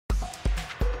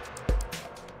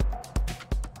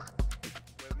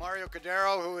Mario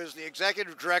Cordero, who is the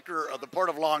Executive Director of the Port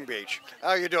of Long Beach. How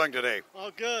are you doing today?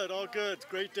 All good, all good. It's a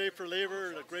great day for labor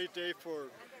and a great day for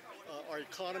our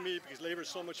economy, because labor is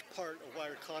so much part of why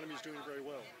our economy is doing very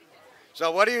well.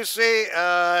 So what do you see,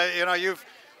 you've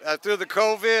through the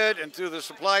COVID and through the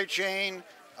supply chain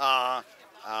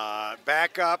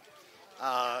backup,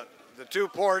 the two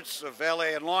ports of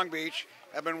LA and Long Beach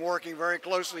have been working very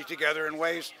closely together in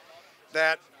ways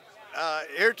that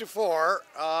heretofore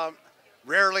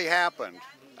rarely happened.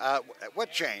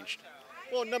 What changed?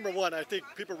 Well, number one, I think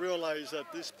people realize that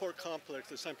this port complex,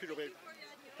 the San Pedro Bay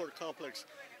Port Complex,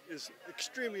 is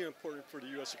extremely important for the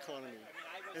U.S. economy.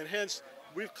 And hence,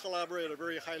 we've collaborated at a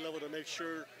very high level to make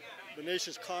sure the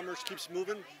nation's commerce keeps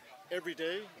moving every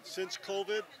day. Since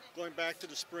COVID, going back to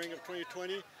the spring of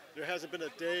 2020, there hasn't been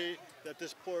a day that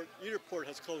this port, either port,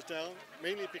 has closed down,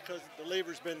 mainly because the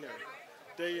labor's been there,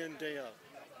 day in, day out.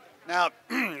 Now,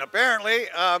 apparently,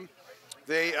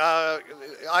 the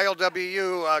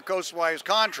ILWU Coastwise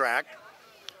contract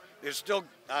is still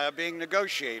being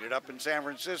negotiated up in San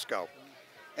Francisco.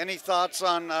 Any thoughts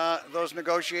on those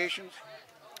negotiations?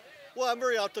 Well, I'm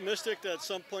very optimistic that at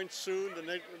some point soon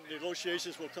the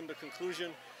negotiations will come to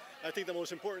conclusion. I think the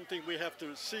most important thing we have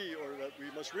to see, or that we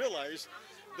must realize,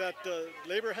 that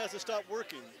labor hasn't stopped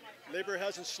working. Labor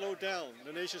hasn't slowed down.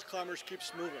 The nation's commerce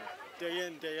keeps moving day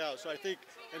in, day out. So I think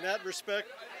in that respect,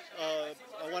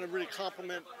 I want to really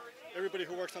compliment everybody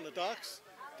who works on the docks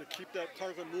to keep that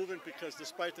cargo moving, because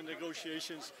despite the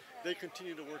negotiations, they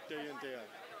continue to work day in, day out.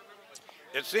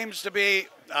 It seems to be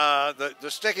the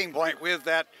sticking point with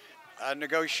that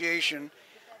negotiation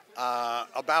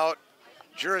about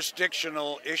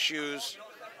jurisdictional issues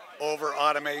over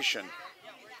automation.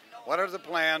 What are the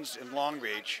plans in Long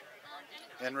Beach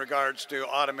in regards to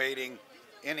automating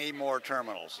any more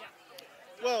terminals?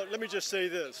 Well, let me just say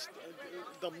this.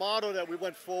 The model that we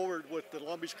went forward with the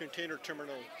Long Beach Container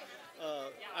Terminal,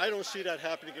 I don't see that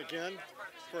happening again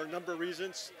for a number of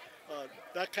reasons.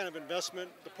 That kind of investment,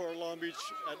 the Port of Long Beach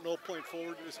at no point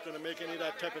forward is going to make any of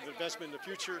that type of investment in the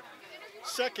future.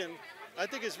 Second, I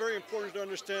think it's very important to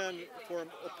understand from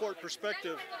a port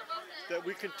perspective that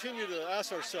we continue to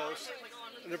ask ourselves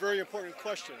a very important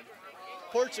question.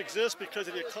 Ports exist because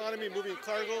of the economy moving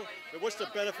cargo, but what's the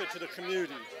benefit to the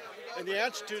community? And the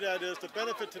answer to that is the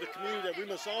benefit to the community that we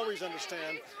must always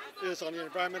understand is on the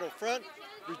environmental front,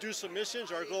 reduce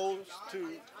emissions. Our goal is to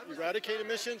eradicate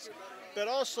emissions, but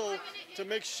also to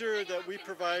make sure that we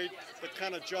provide the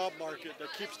kind of job market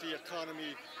that keeps the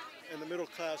economy and the middle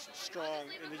class strong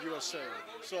in the USA.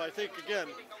 So I think, again,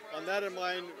 on that in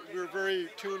mind, we're very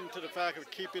tuned to the fact of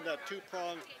keeping that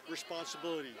two-pronged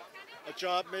responsibility, a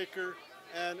job maker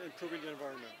and improving the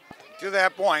environment. To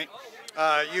that point,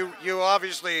 you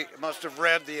obviously must have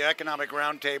read the Economic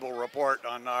Roundtable report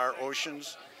on our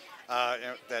oceans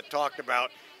that talked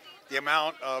about the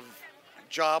amount of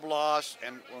job loss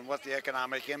and what the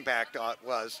economic impact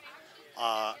was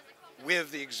with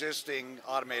the existing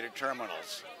automated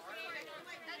terminals.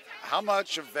 How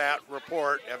much of that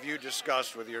report have you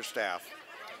discussed with your staff?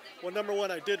 Well, number one,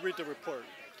 I did read the report.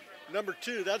 Number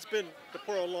two, that's been the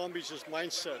Port of Long Beach's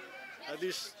mindset, at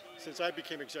least since I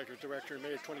became executive director in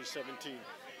May of 2017.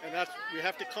 And that's, we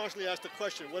have to constantly ask the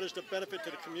question, what is the benefit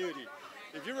to the community?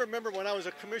 If you remember when I was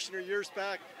a commissioner years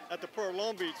back at the Port of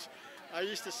Long Beach, I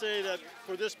used to say that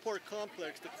for this port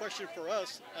complex, the question for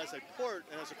us as a port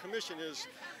and as a commission is,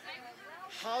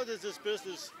 how does this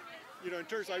business, in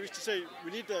terms, I used to say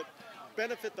we need to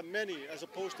benefit the many as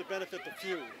opposed to benefit the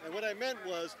few. And what I meant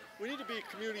was we need to be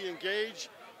community engaged.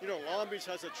 Long Beach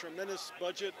has a tremendous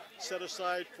budget set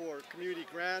aside for community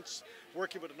grants,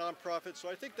 working with a nonprofit. So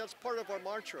I think that's part of our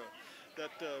mantra that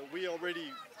we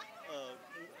already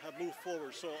have moved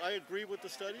forward. So I agree with the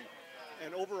study.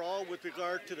 And overall, with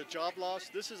regard to the job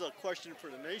loss, this is a question for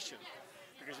the nation.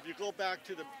 Because if you go back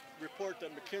to the report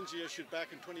that McKinsey issued back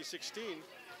in 2016,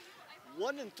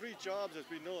 1 in 3 jobs, as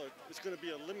we know it, is going to be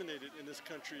eliminated in this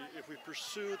country if we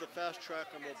pursue the fast track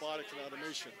on robotics and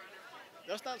automation.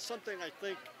 That's not something I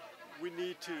think we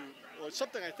need to, well, it's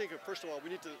something I think, first of all, we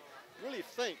need to really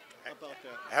think about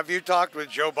that. Have you talked with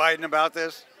Joe Biden about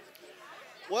this?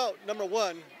 Well, number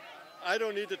one, I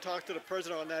don't need to talk to the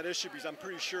president on that issue because I'm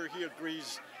pretty sure he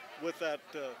agrees with that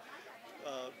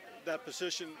that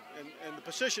position. And the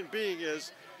position being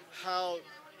is how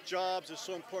jobs is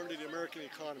so important to the American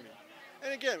economy.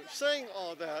 And again, saying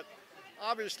all that,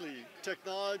 obviously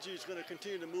technology is going to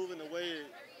continue to move in the way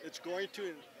it's going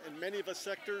to in many of the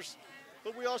sectors,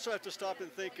 but we also have to stop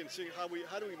and think and see how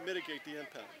do we mitigate the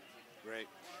impact. Great.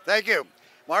 Thank you.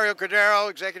 Mario Cordero,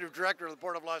 Executive Director of the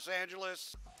Port of Los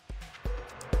Angeles.